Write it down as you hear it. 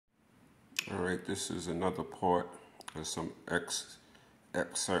All right, this is another part of some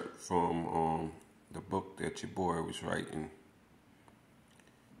excerpt from the book that your boy was writing.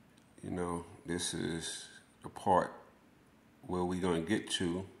 You know, this is the part where we're going to get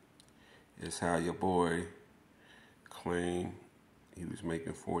to is how your boy claimed he was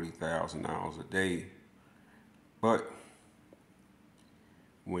making $40,000 a day. But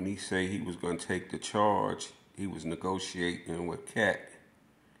when he said he was going to take the charge, he was negotiating with Cat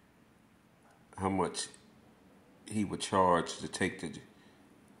how much he would charge to take the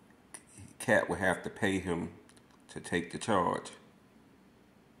Cat would have to pay him to take the charge.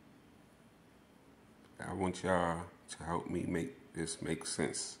 I want y'all to help me make this make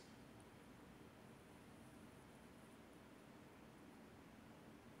sense.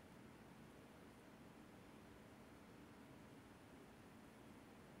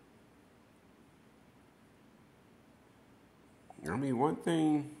 I mean, one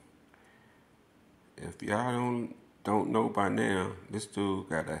thing, if y'all don't know by now, this dude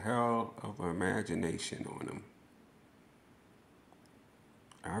got a hell of an imagination on him.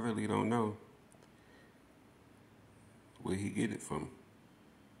 I really don't know where he get it from.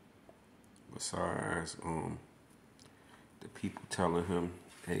 Besides, the people telling him,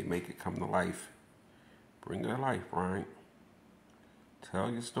 hey, make it come to life. Bring it to life, Brian.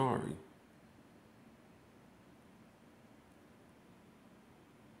 Tell your story.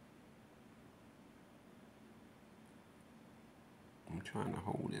 I'm trying to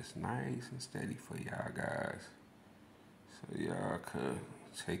hold this nice and steady for y'all guys, so y'all could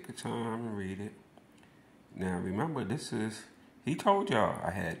take your time and read it. Now remember, this is, he told y'all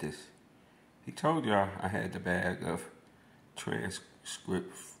I had this. He told y'all I had the bag of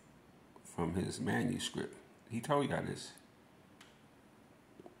transcript from his manuscript. He told y'all this.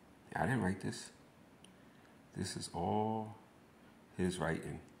 I didn't write this. This is all his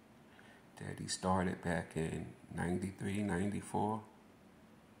writing that he started back in 93, 94.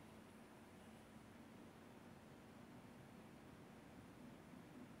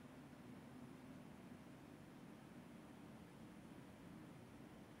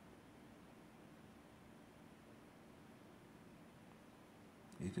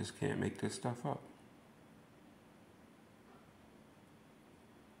 You just can't make this stuff up.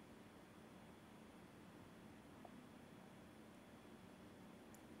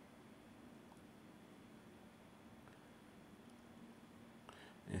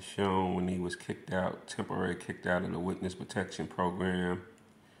 It's shown when he was temporarily kicked out of the witness protection program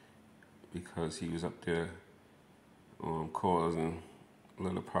because he was up there causing a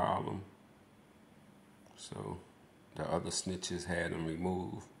little problem. So the other snitches had him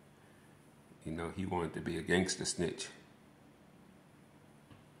removed. You know, he wanted to be a gangster snitch.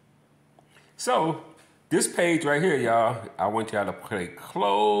 So this page right here, y'all, I want y'all to pay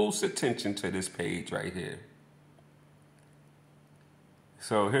close attention to this page right here.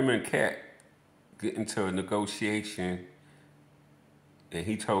 So him and Cat get into a negotiation, and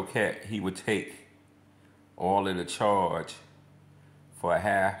he told Cat he would take all of the charge for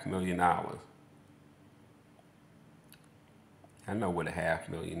 $500,000. I know what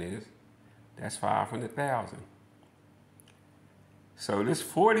 $500,000 is. That's $500,000. So this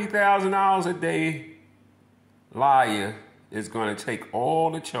 $40,000 a day liar is going to take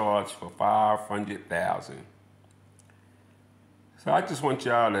all the charge for $500,000. So I just want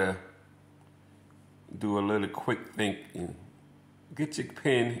y'all to do a little quick thinking. Get your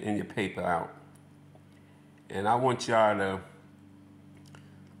pen and your paper out. And I want y'all to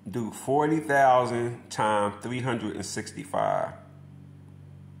do 40,000 times 365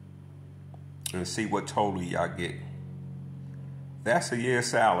 and see what total y'all get. That's a year's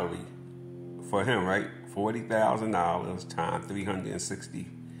salary for him, right? $40,000 times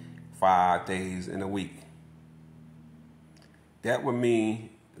 365 days in a week. That would mean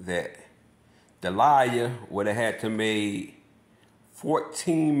that the liar would have had to make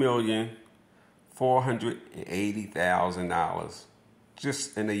 $14,480,000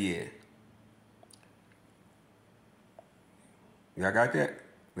 just in a year. Y'all got that?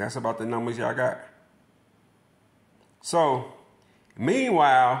 That's about the numbers y'all got. So,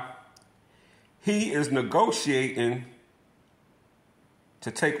 meanwhile, he is negotiating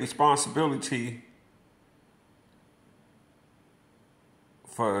to take responsibility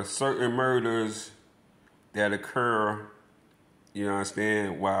for certain murders that occur, you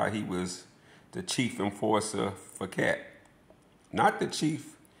understand, while he was the chief enforcer for Cat. Not the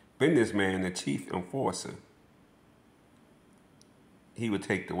chief businessman, the chief enforcer. He would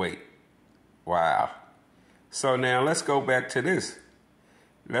take the weight. Wow. So now let's go back to this.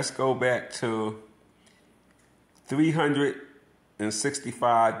 Let's go back to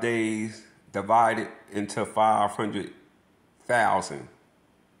 365 days divided into 500,000.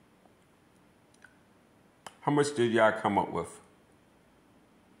 How much did y'all come up with?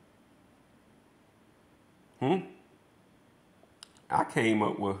 I came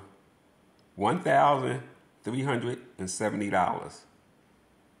up with $1,370.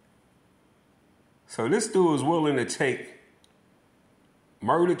 So this dude is willing to take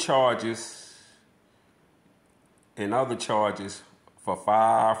murder charges and other charges for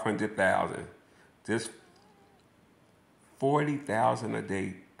 500,000. This 40,000 a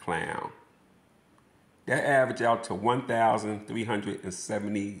day clown. That average out to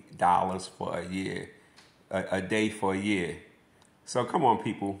 $1,370 for a year, a day for a year. So come on,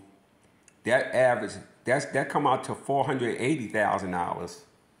 people. That average, that come out to $480,000.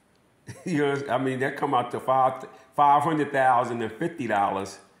 You know, I mean, that come out to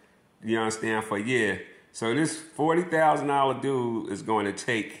 $550. You understand, for a year. So this $40,000 dude is going to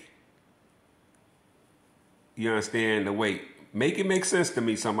take. You understand the weight. Make it make sense to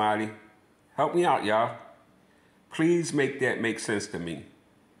me, somebody. Help me out, y'all. Please make that make sense to me.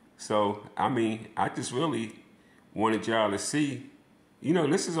 So, I mean, I just really wanted y'all to see, you know,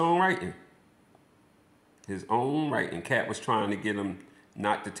 this is own writing. His own writing. Cat was trying to get him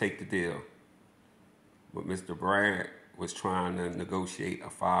not to take the deal. But Mr. Bragg was trying to negotiate a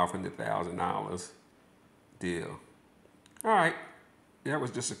 $500,000 deal. All right. That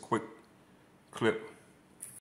was just a quick clip